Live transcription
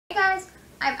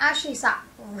I'm actually sat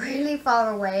really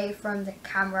far away from the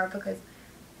camera because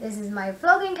this is my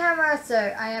vlogging camera, so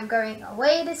I am going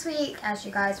away this week, as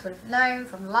you guys would have known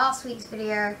from last week's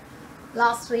video.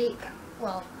 Last week,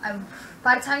 well,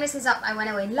 by the time this is up, I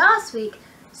went away last week,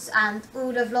 and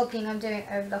all the vlogging I'm doing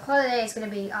over the holiday is going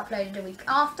to be uploaded a week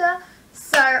after.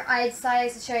 So I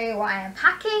decided to show you what I am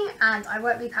packing, and I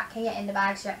won't be packing it in the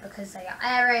bags yet because they are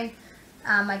airing.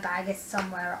 My bag is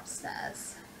somewhere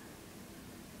upstairs.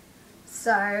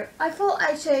 So I thought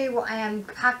I'd show you what I am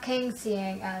packing,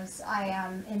 seeing as I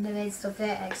am in the midst of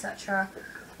it, etc.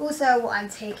 Also what I'm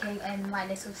taking in my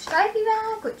little stripy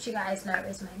bag, which you guys know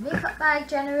is my makeup bag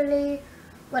generally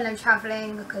when I'm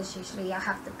travelling, because usually I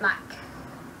have the black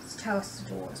Chelsea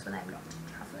doors when I'm not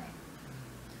travelling.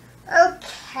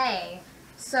 Okay,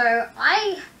 so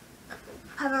I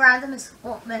have a random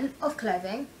assortment of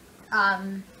clothing.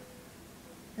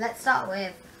 Let's start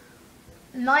with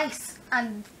nice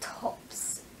and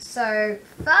tops. So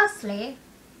firstly,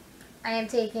 I am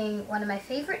taking one of my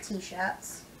favourite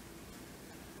t-shirts.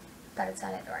 Better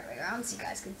turn it the right way around so you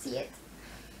guys can see it.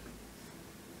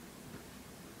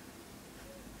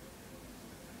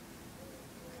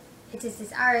 It is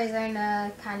this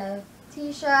Arizona kind of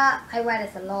t-shirt. I wear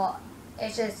this a lot.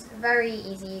 It's just very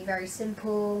easy, very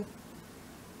simple.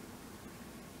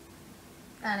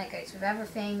 And it goes with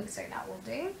everything, so that will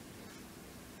do.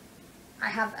 I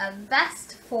have a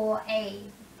vest for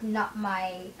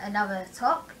another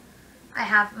top. I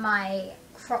have my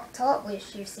crop top,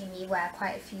 which you've seen me wear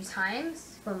quite a few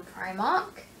times, from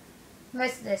Primark.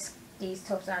 Most of these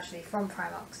tops are actually from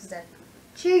Primark because they're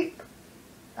cheap.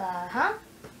 I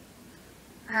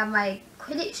have my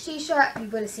Quidditch t-shirt. You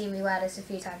would have seen me wear this a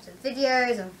few times in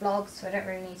videos and vlogs, so I don't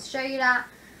really need to show you that.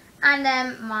 And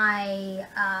then my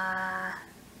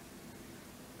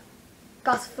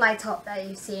butterfly top that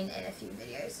you've seen in a few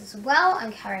videos as well.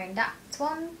 I'm carrying that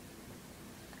one.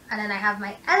 And then I have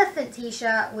my elephant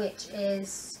t-shirt, which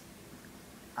is,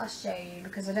 I'll show you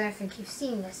because I don't think you've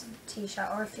seen this t-shirt,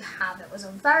 or if you have, it was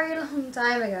a very long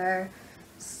time ago.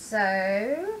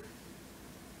 So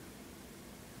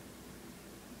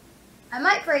I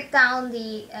might break down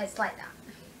it's like that.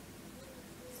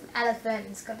 It's an elephant,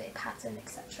 it's got a bit of pattern,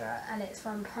 etc. And it's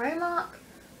from Primark.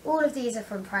 All of these are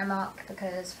from Primark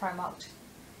because Primark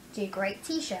do great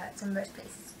t-shirts and most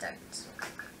places don't.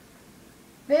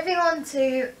 Moving on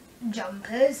to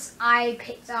jumpers, I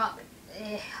picked up,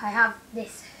 I have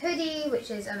this hoodie,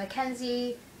 which is a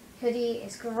Mackenzie hoodie.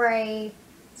 It's grey,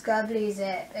 it's got a blue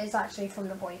zip. It's actually from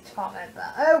the boys department,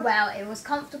 but oh well, it was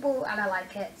comfortable and I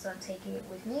like it, so I'm taking it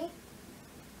with me.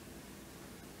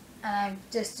 And I'm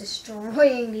just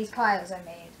destroying these piles I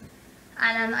made.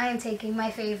 And then I am taking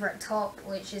my favourite top,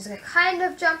 which is a kind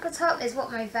of jumper top, is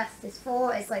what my vest is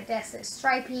for. It's like this, it's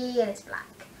stripy and it's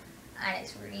black. And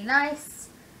it's really nice.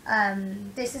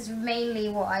 This is mainly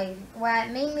what I wear.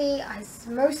 I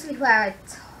mostly wear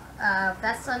a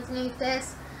vest underneath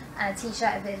this and a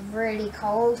t-shirt if it's really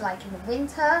cold, like in the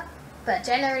winter. But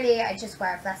generally I just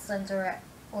wear a vest under it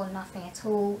or nothing at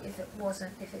all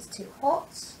if it's too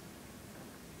hot.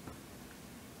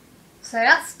 So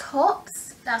that's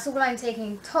tops. That's all I'm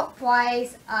taking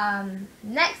top-wise.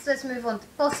 Next, let's move on to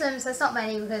bottoms. There's not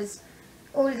many because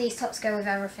all of these tops go with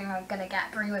everything I'm going to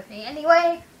bring with me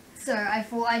anyway. So I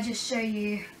thought I'd just show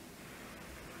you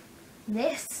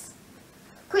this.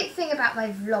 Quick thing about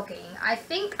my vlogging. I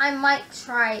think I might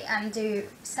try and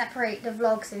separate the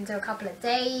vlogs into a couple of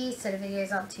days so the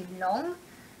videos aren't too long.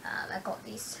 I've got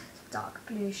these dark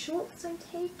blue shorts I'm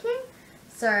taking.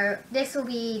 So this will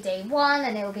be day one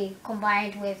and it will be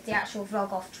combined with the actual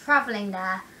vlog of travelling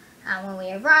there. And when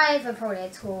we arrive, and probably a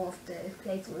tour of the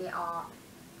place we are,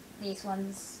 these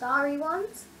ones, starry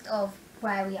ones, of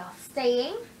where we are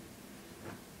staying.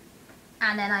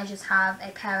 And then I just have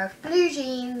a pair of blue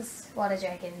jeans, water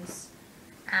jeggings,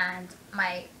 and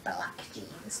my black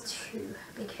jeans too,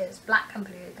 because black and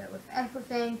blue go with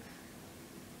everything.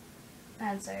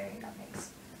 And so that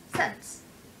makes sense.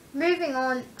 Moving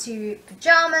on to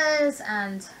pyjamas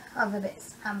and other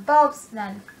bits and bobs,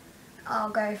 then I'll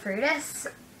go through this.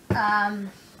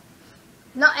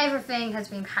 Not everything has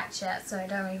been packed yet, so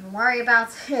don't even worry about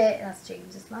it. That's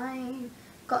James's line.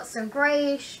 Got some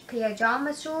greyish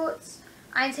pyjama shorts.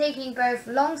 I'm taking both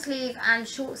long sleeve and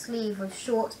short sleeve with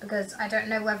shorts because I don't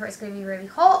know whether it's going to be really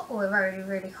hot or really,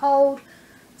 really cold.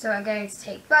 So I'm going to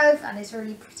take both, and it's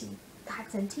really pretty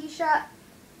pattern t-shirt.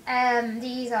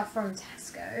 These are from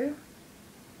Tesco.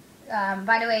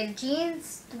 By the way,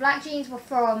 the black jeans were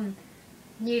from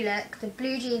New Look, the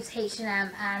blue jeans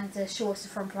H&M, and the shorts are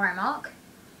from Primark.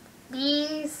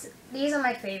 These These are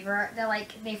my favourite. They're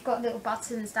like, they've got little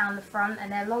buttons down the front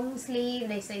and they're long sleeve.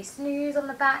 They say snooze on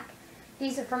the back.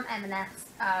 These are from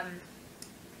M&S.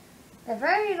 They're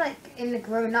very like in the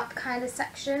grown up kind of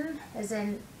section, as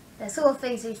in they're sort of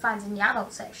things you'd find in the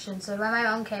adult section. So when my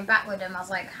mum came back with them, I was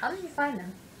like, how did you find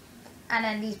them? And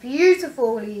then these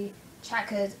beautifully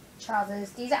checkered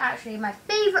trousers. These are actually my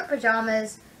favourite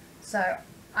pyjamas. So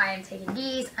I am taking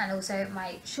these, and also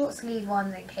my short sleeve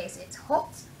ones in case it's hot.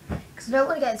 Because I don't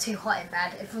want to get too hot in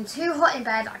bed. If I'm too hot in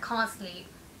bed, I can't sleep.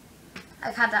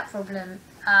 I've had that problem.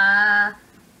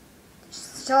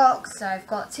 Socks, so I've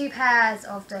got 2 pairs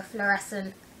of the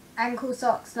fluorescent ankle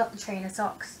socks, not the trainer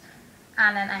socks.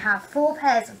 And then I have 4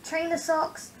 pairs of trainer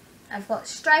socks. I've got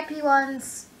stripy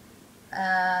ones.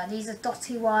 These are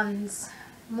dotty ones.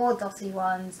 More dotty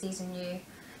ones. These are new.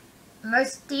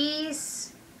 Most of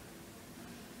these...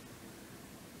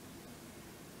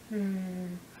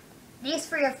 These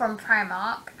 3 are from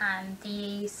Primark, and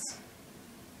these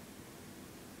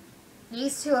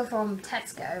 2 are from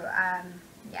Tesco.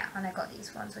 Yeah, and I got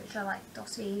these ones which are like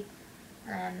dotty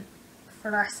and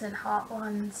fluorescent heart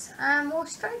ones, and more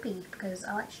stripy because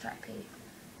I like stripy.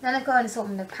 Then I've got an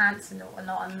assortment of pants and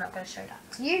whatnot, and I'm not going to show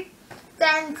that to you.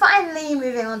 Then finally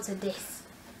moving on to this.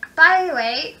 By the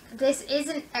way, this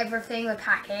isn't everything we're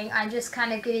packing. I'm just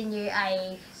kind of giving you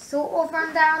a sort of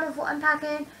rundown of what I'm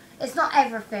packing. It's not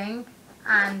everything,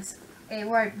 and it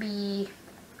won't be...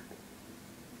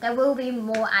 There will be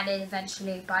more added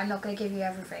eventually, but I'm not going to give you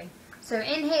everything. So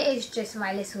in here is just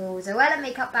my little Zoella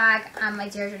makeup bag and my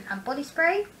deodorant and body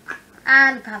spray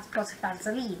and a bottle of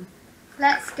Vaseline.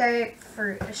 Let's go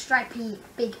through the stripy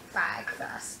big bag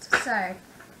first. So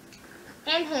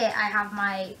in here I have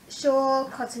my Sure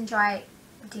Cotton Dry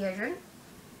deodorant,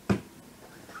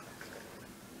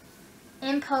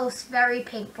 Impulse Very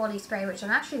Pink body spray, which I'm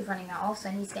actually running out of, so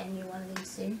I need to get a new one of these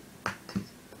soon.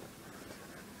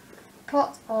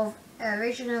 Pot of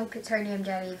original petroleum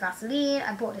jelly Vaseline.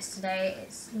 I bought this today.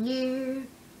 It's new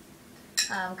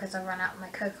because I ran out of my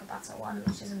cocoa butter one,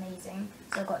 which is amazing.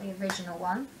 So I got the original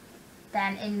one.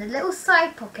 Then in the little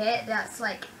side pocket, that's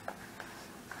like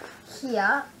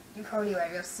here, you probably won't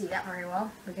be able to see that very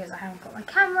well because I haven't got my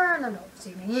camera and I'm not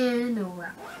zooming in or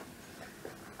that.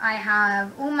 I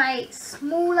have all my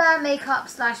smaller makeup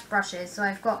 / brushes. So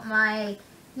I've got my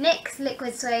NYX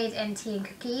Liquid Suede and Tea and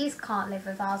Cookies, can't live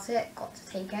without it, got to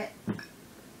take it.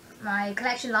 My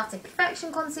Collection Lasting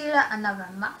Perfection Concealer, another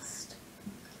must.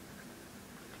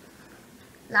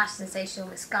 Lash Sensational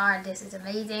Mascara, this is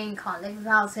amazing, can't live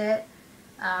without it.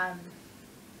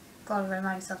 Gotta remind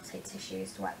myself to take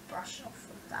tissues to wipe the brush off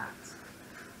of that.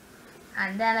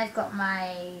 And then I've got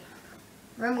my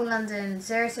Rimmel London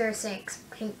 006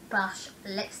 Pink Blush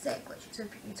Lipstick, which is a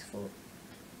beautiful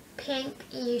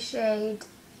pink-y shade.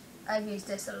 I've used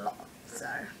this a lot, so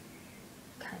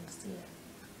you kind of see it.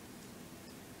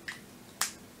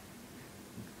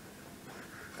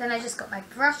 Then I just got my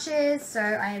brushes, so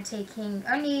I am taking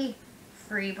only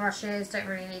 3 brushes, don't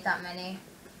really need that many.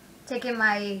 Taking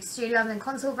my Studio London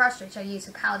contour brush, which I use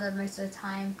for powder most of the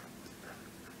time.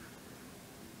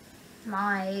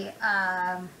 My,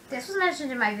 this was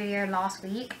mentioned in my video last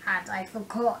week, and I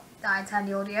forgot that I turned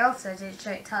the audio off, so I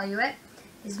didn't tell you it.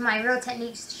 This is my Real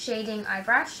Techniques shading eye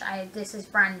brush. This is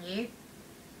brand new.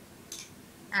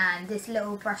 And this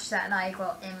little brush set that I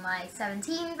got in my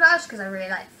 17 brush because I really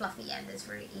like fluffy and it's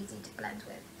really easy to blend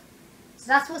with. So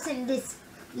that's what's in this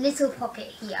little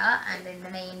pocket here and in the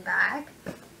main bag.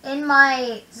 In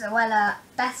my Zoella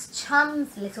Best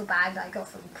Chums little bag that I got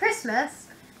from Christmas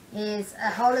is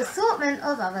a whole assortment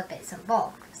of other bits and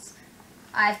bobs.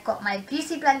 I've got my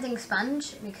Beauty Blending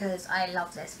Sponge because I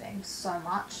love this thing so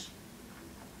much.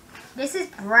 This is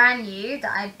brand new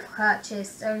that I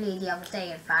purchased only the other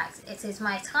day, in fact. It is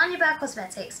my Tanya Burr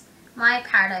Cosmetics My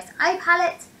Paradise Eye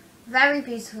Palette. Very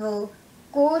beautiful,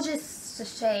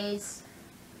 gorgeous shades.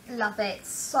 Love it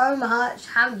so much.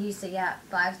 Haven't used it yet,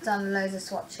 but I've done loads of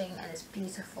swatching and it's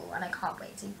beautiful and I can't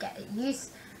wait to get it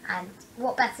used. And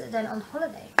what better than on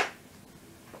holiday?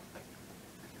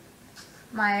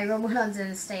 My Rimmel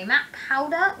London Stay Matte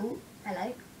Powder. Ooh,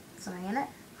 hello. Something in it.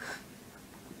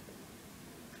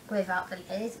 Without the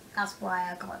lid, that's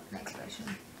why I got an explosion.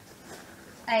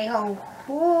 A whole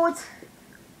hoard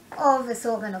of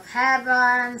assortment of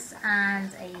hairbands and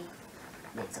a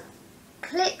little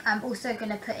clip. I'm also going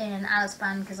to put in an Alice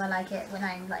band because I like it when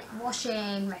I'm like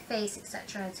washing my face,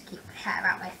 etc., to keep the hair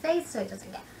out my face so it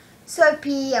doesn't get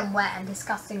soapy and wet and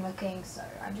disgusting looking. So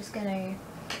I'm just going to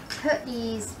put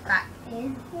these back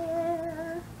in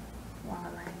here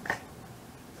while I'm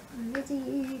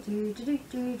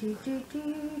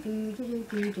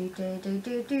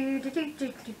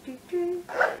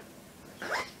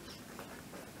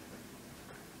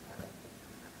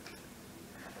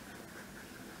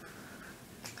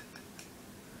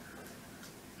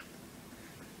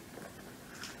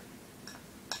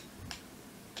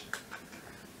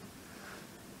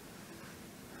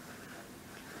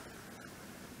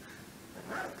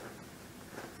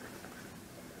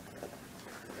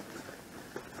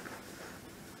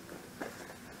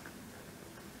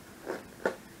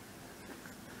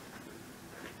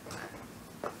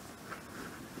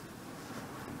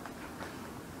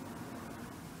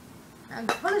I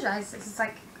apologise, this is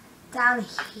like down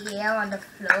here on the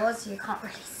floor so you can't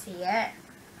really see it,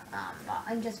 but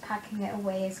I'm just packing it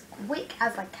away as quick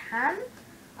as I can.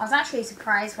 I was actually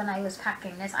surprised when I was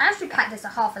packing this. I actually packed this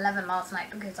at 11:30 last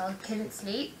night because I couldn't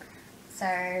sleep,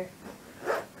 so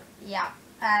yeah,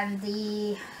 and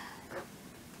the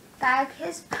bag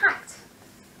is packed,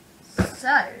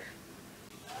 so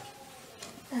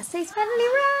that's finally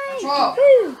right.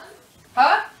 Woo.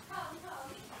 Huh?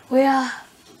 We are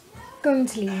going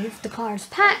to leave. The car is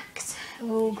packed,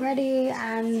 all ready,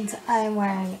 and I'm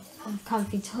wearing a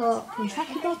comfy top and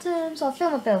tracky bottoms. I'll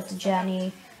film a bit of the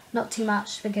journey, not too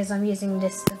much because I'm using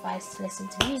this device to listen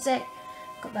to music.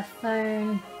 Got my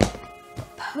phone,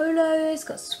 got polos,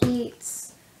 got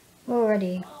sweets, we're all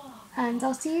ready, and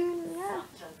I'll see you, yeah.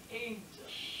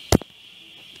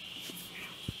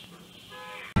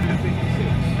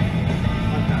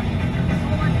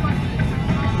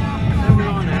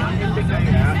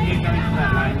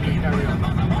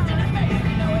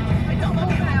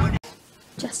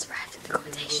 Just arrived at the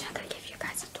accommodation. I'm going to give you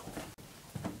guys a tour.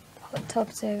 Hot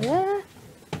tubs over there.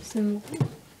 Some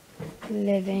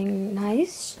living,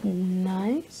 nice.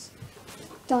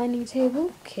 Dining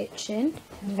table, kitchen,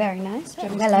 very nice.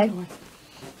 Hello.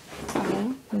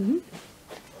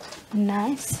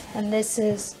 Nice. And this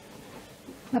is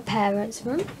my parents'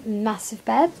 room. Massive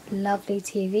bed, lovely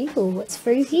TV. Oh, what's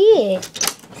through here?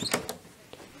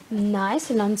 Nice,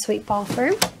 an ensuite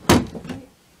bathroom.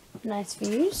 Nice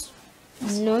views.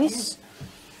 Nice.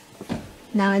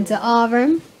 Now into our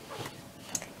room.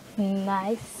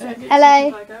 Nice.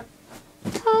 Hello.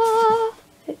 Ah,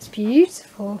 it's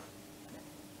beautiful.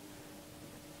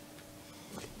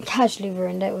 Casually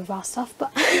ruined it with our stuff,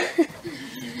 but and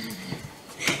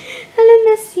then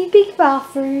this big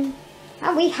bathroom.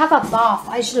 And we have a bath.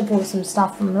 I should have bought some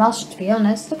stuff from Lush, to be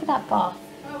honest. Look at that bath.